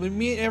house.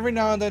 Me every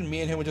now and then,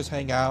 me and him would just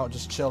hang out,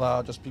 just chill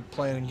out, just be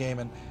playing and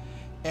gaming.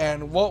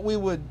 And what we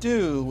would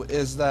do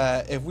is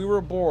that if we were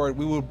bored,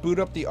 we would boot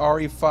up the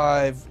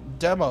RE5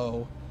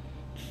 demo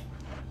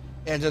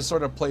and just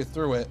sort of play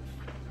through it.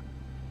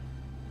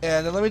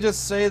 And then let me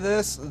just say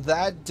this,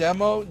 that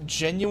demo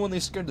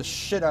genuinely scared the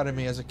shit out of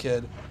me as a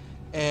kid.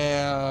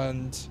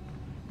 And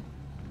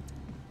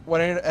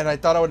I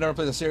thought I would never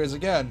play the series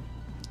again.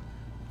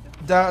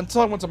 Until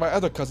I went to my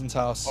other cousin's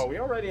house. Oh, we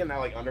already in that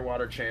like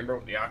underwater chamber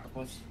with the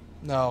octopus?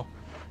 No.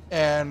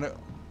 And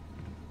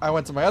I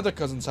went to my other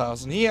cousin's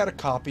house, and he had a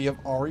copy of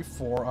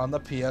RE4 on the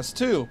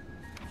PS2.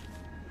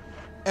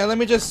 And let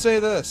me just say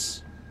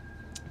this.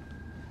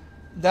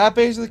 That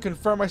basically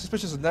confirmed my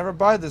suspicions of never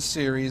buy this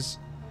series,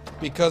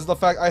 because the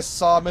fact I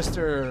saw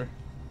Dr.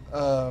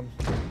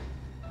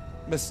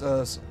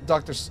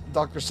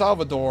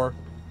 Salvador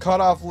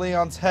cut off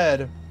Leon's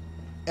head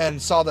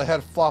and saw the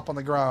head flop on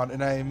the ground,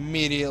 and I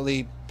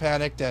immediately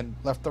panicked and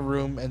left the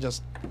room and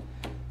just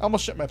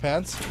almost shit my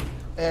pants.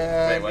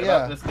 And wait, what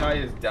about this guy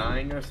is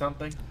dying or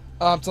something?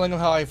 I'm telling him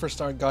how I first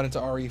got into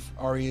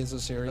RE as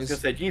a series. I was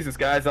gonna say, Jesus,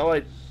 guys,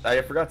 I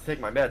forgot to take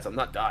my meds. I'm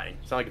not dying.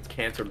 It's not like it's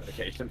cancer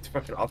medication. It's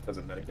fucking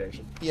autism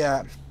medication.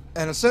 Yeah,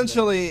 and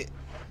essentially,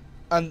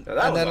 and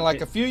then like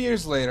me. a few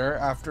years later,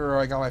 after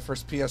I got my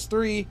first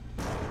PS3,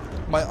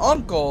 my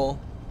uncle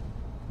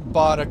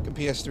bought a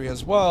PS3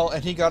 as well,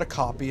 and he got a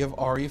copy of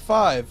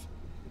RE5.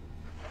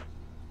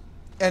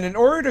 And in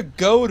order to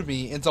goad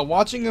me into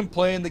watching him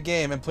playing the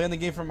game and playing the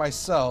game for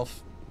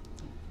myself,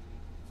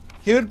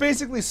 he would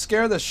basically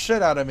scare the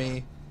shit out of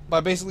me by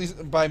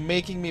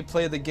making me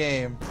play the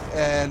game,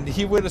 and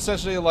he would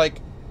essentially like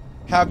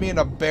have me in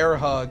a bear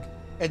hug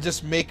and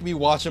just make me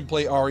watch him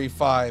play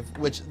RE5,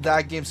 which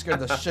that game scared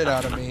the shit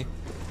out of me.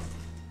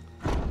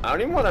 I don't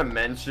even want to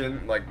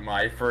mention like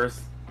my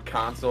first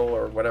console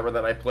or whatever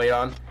that I played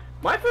on.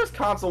 My first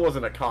console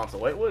wasn't a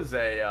console. It was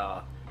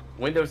a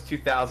Windows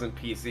 2000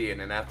 PC, and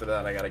then after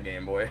that I got a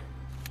Game Boy.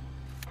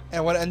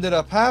 And what ended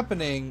up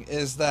happening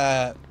is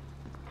that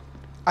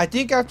I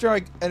think after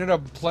I ended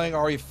up playing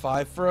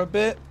RE5 for a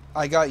bit,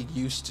 I got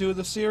used to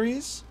the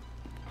series.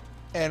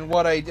 And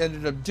what I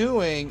ended up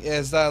doing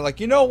is that, like,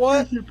 you know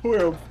what? You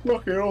boy, I'm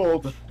fucking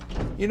old.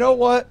 You know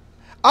what?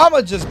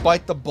 I'ma just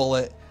bite the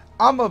bullet.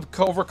 I'ma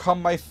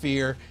overcome my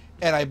fear.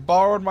 And I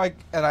borrowed my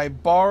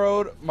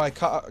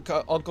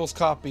uncle's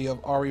copy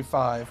of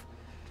RE5,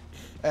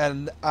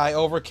 and I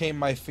overcame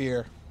my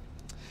fear.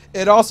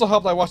 It also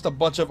helped. I watched a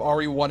bunch of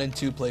RE1 and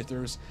 2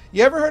 playthroughs.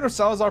 You ever heard of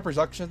Salazar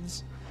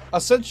Productions?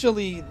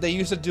 Essentially, they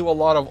used to do a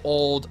lot of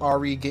old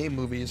RE game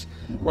movies,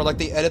 where like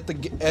they edit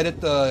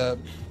the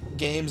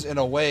games in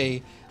a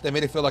way that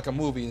made it feel like a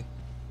movie.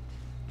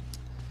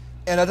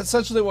 And that's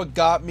essentially what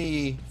got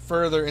me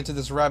further into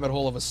this rabbit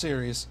hole of a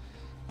series.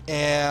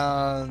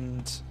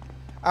 And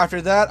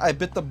after that, I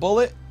bit the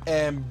bullet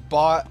and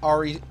bought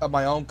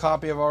my own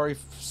copy of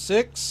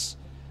RE6,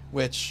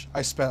 which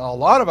I spent a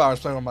lot of hours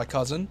playing with my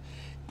cousin,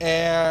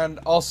 and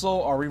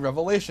also RE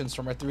Revelations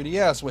for my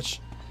 3DS, which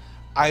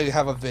I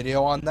have a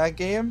video on that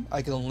game.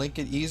 I can link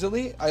it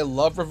easily. I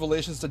love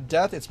Revelations to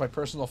death. It's my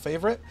personal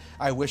favorite.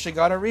 I wish it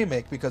got a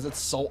remake because it's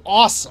so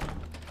awesome.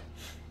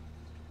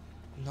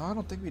 No, I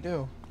don't think we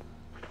do.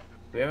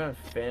 We have a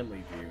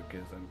family view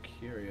because I'm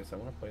curious. I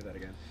want to play that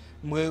again.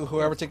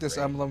 Whoever take this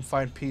emblem,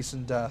 find peace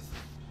in death.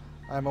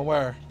 I'm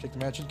aware. Take the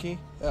mansion key?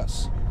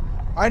 Yes.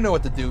 I know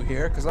what to do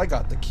here, because I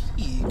got the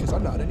key, because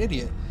I'm not an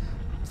idiot.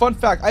 Fun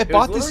fact, I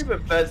bought this... It was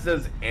literally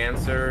Bethesda's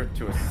answer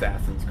to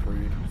Assassin's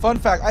Creed. Fun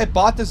fact, I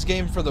bought this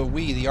game for the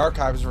Wii, the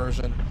Archives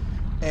version.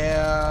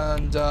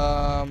 And,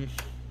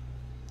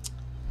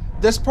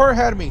 this part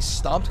had me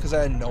stumped, because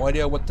I had no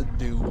idea what to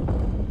do.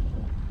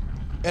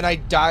 And I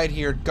died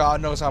here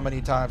God knows how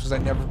many times, because I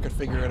never could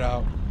figure it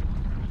out.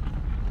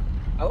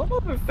 I love how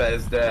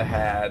Bethesda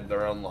had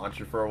their own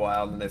launcher for a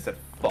while, and then they said,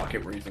 "Fuck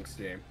it, we're using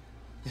Steam."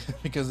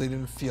 Because they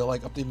didn't feel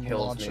like updating the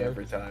launcher. Kills me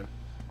every time.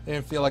 They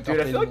didn't feel like Dude,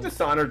 I feel like updating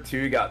Dishonored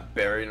 2 got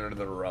buried under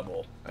the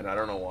rubble, and I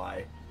don't know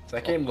why.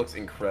 That game looks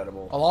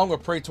incredible. Along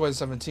with Prey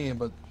 2017,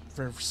 but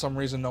for some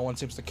reason no one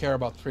seems to care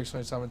about Prey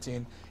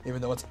 2017,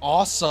 even though it's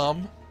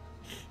awesome.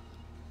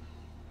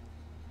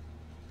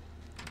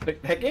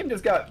 That game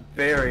just got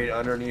buried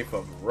underneath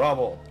of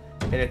rubble.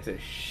 And it's a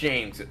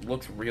shame, because it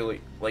looks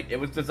really... Like, it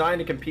was designed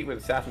to compete with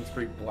Assassin's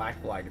Creed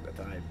Black Flag at the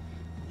time.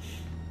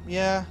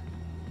 Yeah.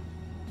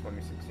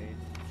 2016.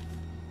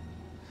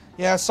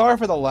 Yeah, sorry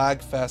for the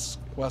lag fest,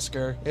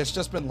 Wesker. It's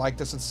just been like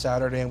this since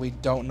Saturday, and we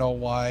don't know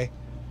why.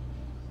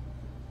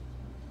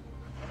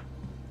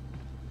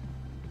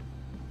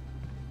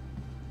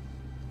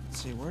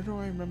 Let's see, where do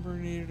I remember we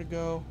needed to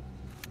go?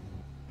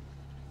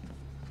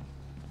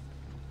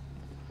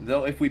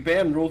 Though, if we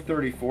ban Rule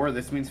 34,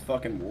 this means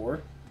fucking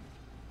war.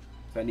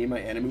 So I need my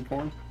anime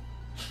porn?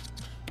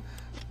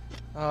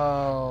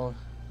 Oh.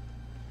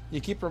 You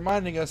keep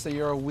reminding us that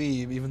you're a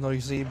weeb, even though you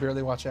see you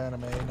barely watch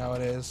anime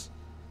nowadays.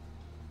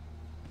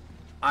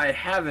 I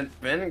haven't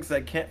been, because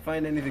I can't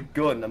find anything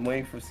good, and I'm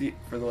waiting for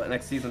the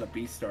next season of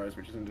Beastars,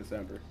 which is in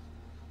December.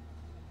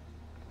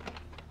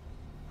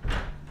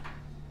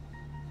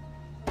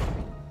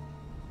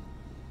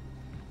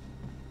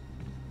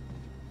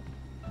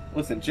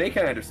 Listen, Jake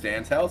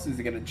understands. How else is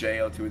he gonna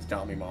J.O. to his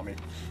Tommy mommy?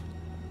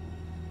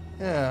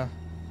 Yeah.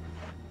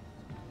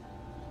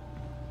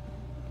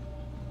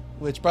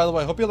 Which, by the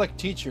way, I hope you like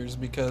teachers,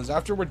 because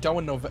after we're done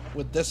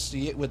with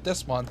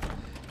this month,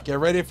 get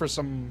ready for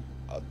some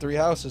 3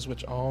 houses.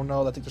 Which, oh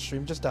no, I think the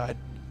stream just died.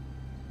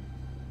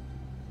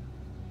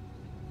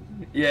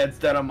 Yeah, it's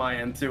dead on my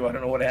end too. I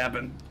don't know what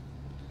happened.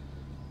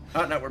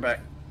 Oh no, we're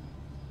back.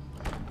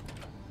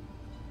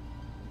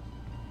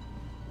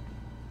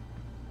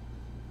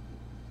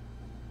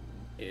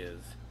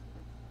 Is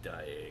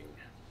dying.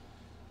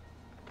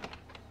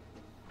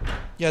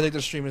 Yeah, I think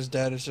the stream is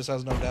dead. It just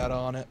has no data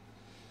on it.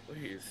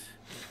 Please.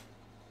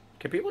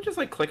 Can people just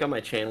like click on my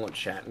channel and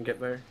chat and get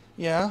there?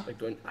 Yeah. Like,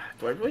 do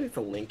I really need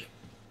to link?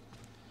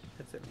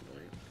 That's it.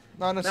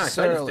 Not No, I just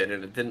necessarily. did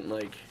it. It didn't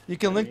like. You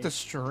can link the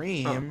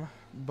stream,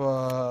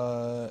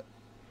 but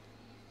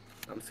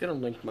I'm just gonna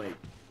link my.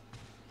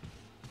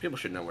 People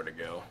should know where to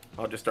go.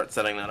 I'll just start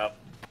setting that up.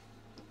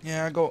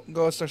 yeah, go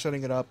start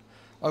setting it up.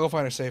 I'll go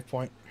find a save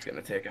point. It's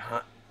gonna take a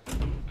hot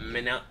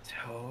minute.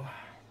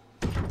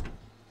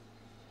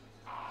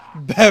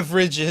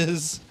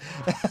 Beverages.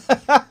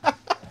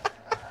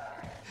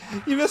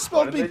 You What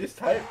misspelled did they just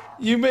type?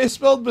 You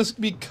misspelled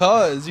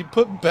because you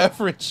put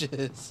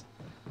beverages.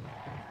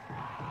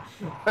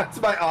 That's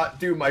my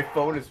dude. My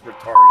phone is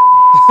retarded.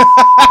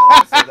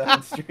 I say that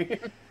on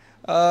stream.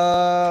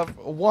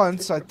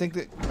 Once I think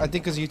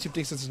because YouTube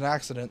thinks it's an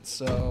accident,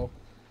 so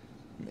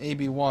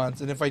maybe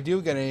once. And if I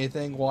do get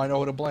anything, well, I know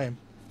who to blame.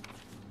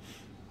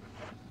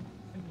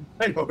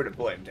 I know who to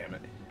blame. Damn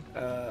it.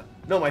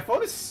 No, my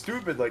phone is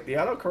stupid. Like the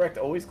autocorrect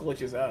always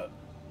glitches out.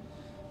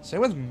 Same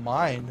with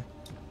mine.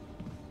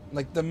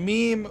 Like the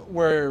meme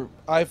where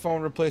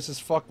iPhone replaces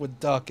fuck with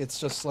duck. It's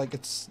just like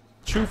it's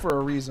true for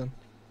a reason.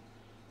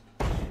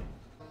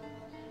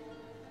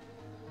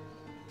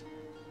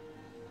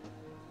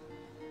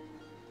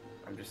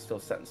 I'm just still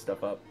setting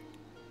stuff up.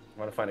 I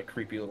want to find a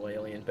creepy little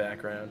alien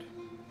background.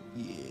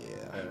 Yeah.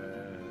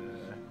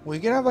 Uh, Well,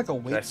 you can have like a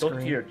can I wait still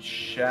screen. hear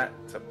chat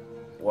to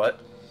what?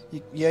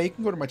 Yeah, you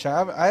can go to my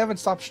chat. I haven't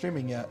stopped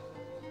streaming yet.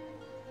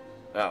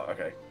 Oh,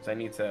 okay. So I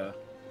need to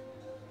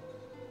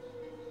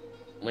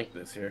link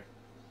this here.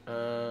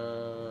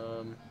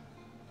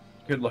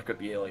 Good luck with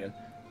the alien.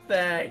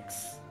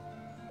 Thanks.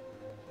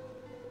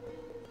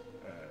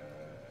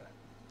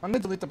 I'm gonna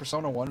delete the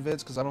Persona 1 vids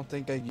because I don't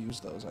think I use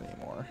those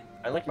anymore.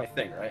 I like my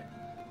thing, right?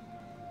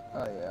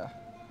 Oh yeah.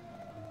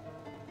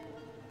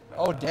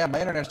 Oh damn, my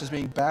internet's just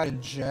being bad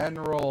in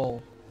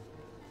general.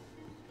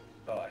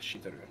 Oh,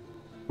 shit.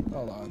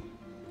 Hold on.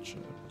 Shit.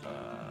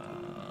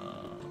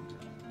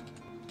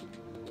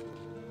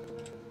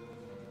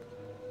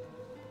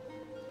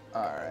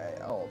 Alright,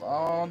 hold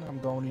on. I'm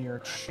going to your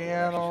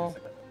channel.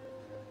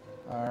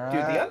 Alright.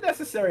 Dude, the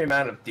unnecessary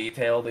amount of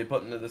detail they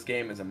put into this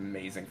game is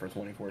amazing for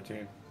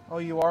 2014. Oh,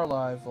 you are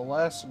live. Well,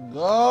 let's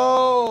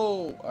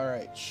go!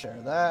 Alright, share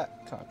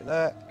that. Copy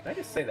that. Can I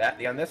just say that?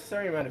 The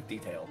unnecessary amount of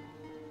detail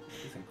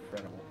is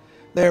incredible.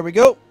 There we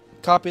go.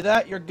 Copy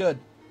that. You're good.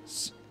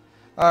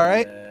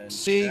 Alright. And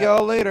See chat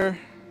y'all later.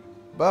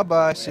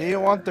 Bye-bye. See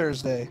you on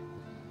Thursday.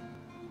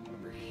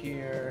 over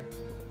here.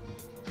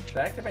 Should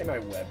I activate my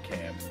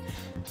webcam?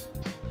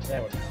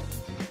 That would help.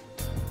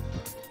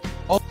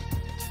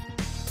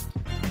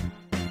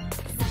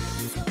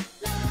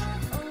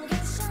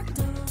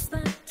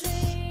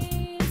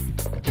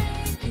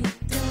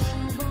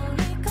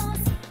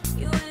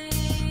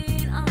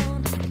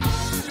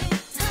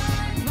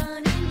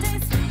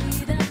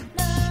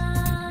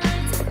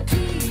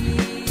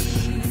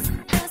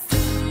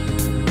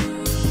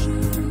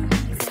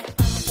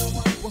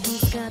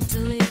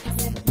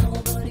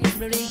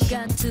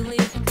 Got to leave.